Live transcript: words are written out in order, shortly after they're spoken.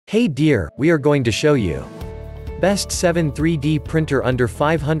Hey dear, we are going to show you Best 7 3D Printer Under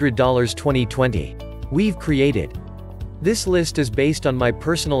 $500 2020. We've created. This list is based on my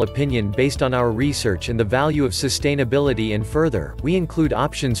personal opinion based on our research and the value of sustainability, and further, we include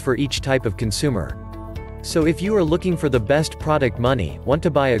options for each type of consumer. So if you are looking for the best product money, want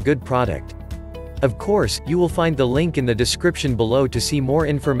to buy a good product. Of course, you will find the link in the description below to see more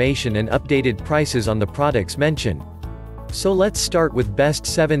information and updated prices on the products mentioned. So let's start with Best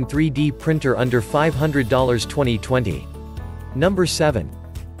 7 3D Printer Under $500 2020. Number 7.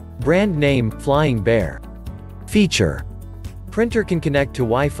 Brand name, Flying Bear. Feature. Printer can connect to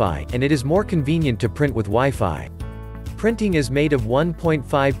Wi-Fi, and it is more convenient to print with Wi-Fi. Printing is made of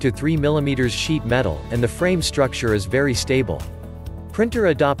 1.5 to 3 mm sheet metal, and the frame structure is very stable. Printer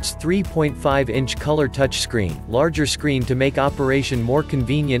adopts 3.5-inch color touchscreen, larger screen to make operation more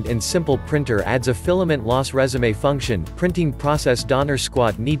convenient and simple. Printer adds a filament loss resume function. Printing process donor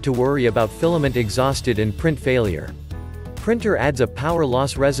squat need to worry about filament exhausted and print failure. Printer adds a power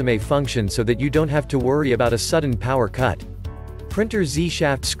loss resume function so that you don't have to worry about a sudden power cut. Printer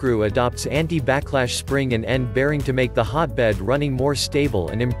Z-shaft screw adopts anti-backlash spring and end bearing to make the hotbed running more stable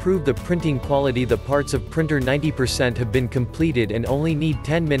and improve the printing quality. The parts of printer 90% have been completed and only need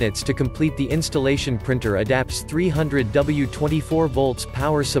 10 minutes to complete the installation. Printer adapts 300W 24 volts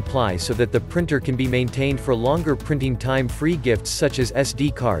power supply so that the printer can be maintained for longer printing time. Free gifts such as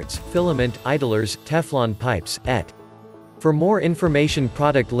SD cards, filament, idlers, Teflon pipes, etc. For more information,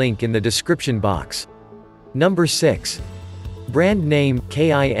 product link in the description box. Number 6. Brand name,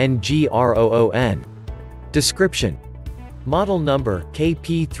 KingRoon. Description. Model number,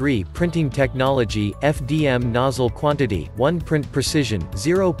 KP3 Printing Technology, FDM Nozzle quantity, 1 Print precision,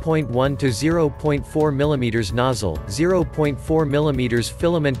 0.1 to 0.4 mm Nozzle, 0.4 mm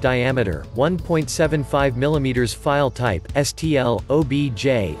Filament diameter, 1.75 mm File type, STL, OBJ,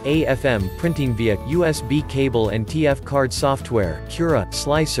 AFM Printing via USB cable and TF card software, Cura,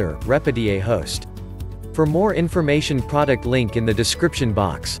 Slicer, Repetier host. For more information, product link in the description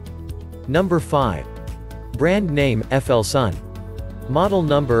box. Number 5. Brand name, Flsun. Model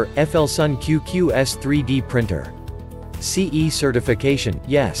number, Flsun QQS 3D Printer. CE certification,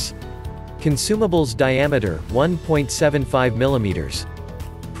 yes. Consumables diameter, 1.75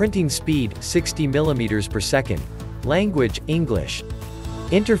 mm. Printing speed, 60 mm per second. Language, English.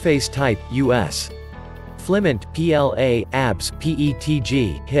 Interface type, US. Filament, PLA, ABS,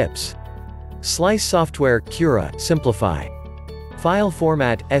 PETG, HIPS. Slice software, Cura, Simplify. File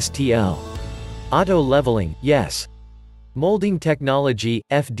format, STL. Auto leveling, yes. Molding technology,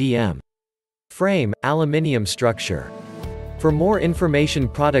 FDM. Frame, aluminium structure. For more information,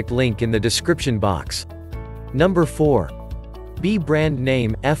 product link in the description box. Number 4. B brand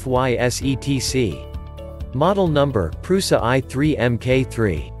name, FYSETC. Model number, Prusa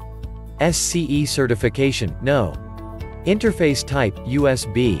i3MK3. SCE certification, no. Interface type,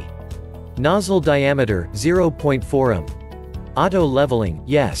 USB. Nozzle diameter, 0.4 m. Auto leveling,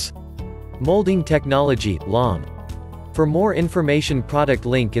 yes. Molding technology, long. For more information, product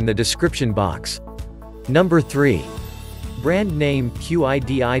link in the description box. Number 3. Brand name,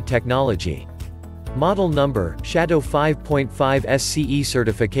 QIDI Technology. Model number, Shadow 5.5 SCE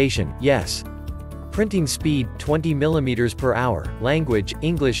certification, yes. Printing speed, 20 mm per hour. Language,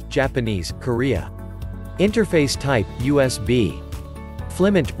 English, Japanese, Korea. Interface type, USB.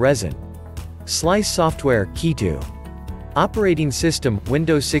 Filament, resin. Slice software, Key2. Operating system,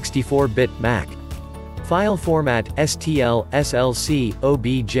 Windows 64-bit, Mac. File format, STL, SLC,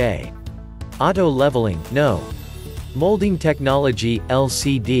 OBJ. Auto leveling, no. Molding technology,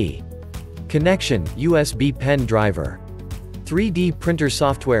 LCD. Connection, USB pen driver. 3D printer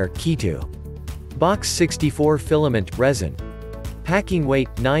software, Key2. Box 64 filament, resin. Packing weight,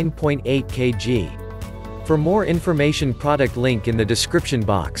 9.8 kg. For more information, product link in the description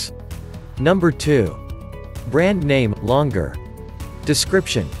box. Number 2. Brand name, Longer.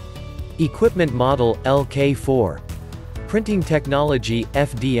 Description. Equipment model, LK4. Printing technology,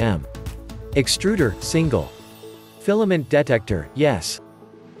 FDM. Extruder, single. Filament detector, yes.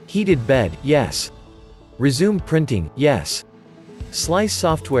 Heated bed, yes. Resume printing, yes. Slice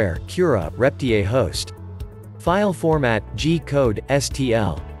software, Cura, Repetier host. File format, G-code,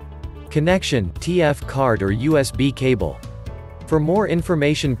 STL. Connection, TF card or USB cable. For more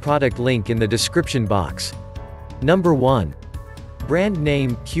information, product link in the description box. Number 1. Brand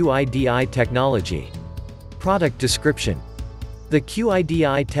name, QIDI Technology. Product description. The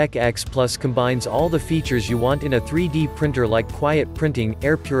QIDI Tech X Plus combines all the features you want in a 3D printer, like quiet printing,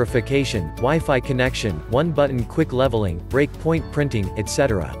 air purification, Wi-Fi connection, one-button quick leveling, breakpoint printing,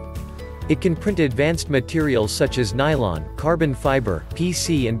 etc. It can print advanced materials such as nylon, carbon fiber,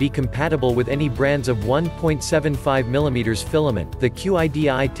 PC and be compatible with any brands of 1.75mm filament. The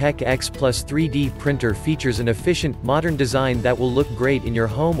QIDI Tech X Plus 3D printer features an efficient, modern design that will look great in your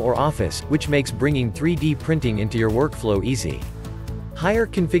home or office, which makes bringing 3D printing into your workflow easy. Higher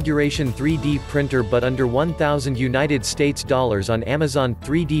configuration 3D printer but under $1,000 on Amazon.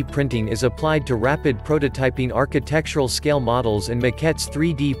 3D printing is applied to rapid prototyping, architectural scale models and maquettes,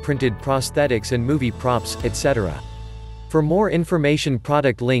 3D printed prosthetics and movie props, etc. For more information,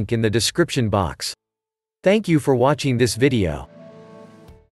 product link in the description box. Thank you for watching this video.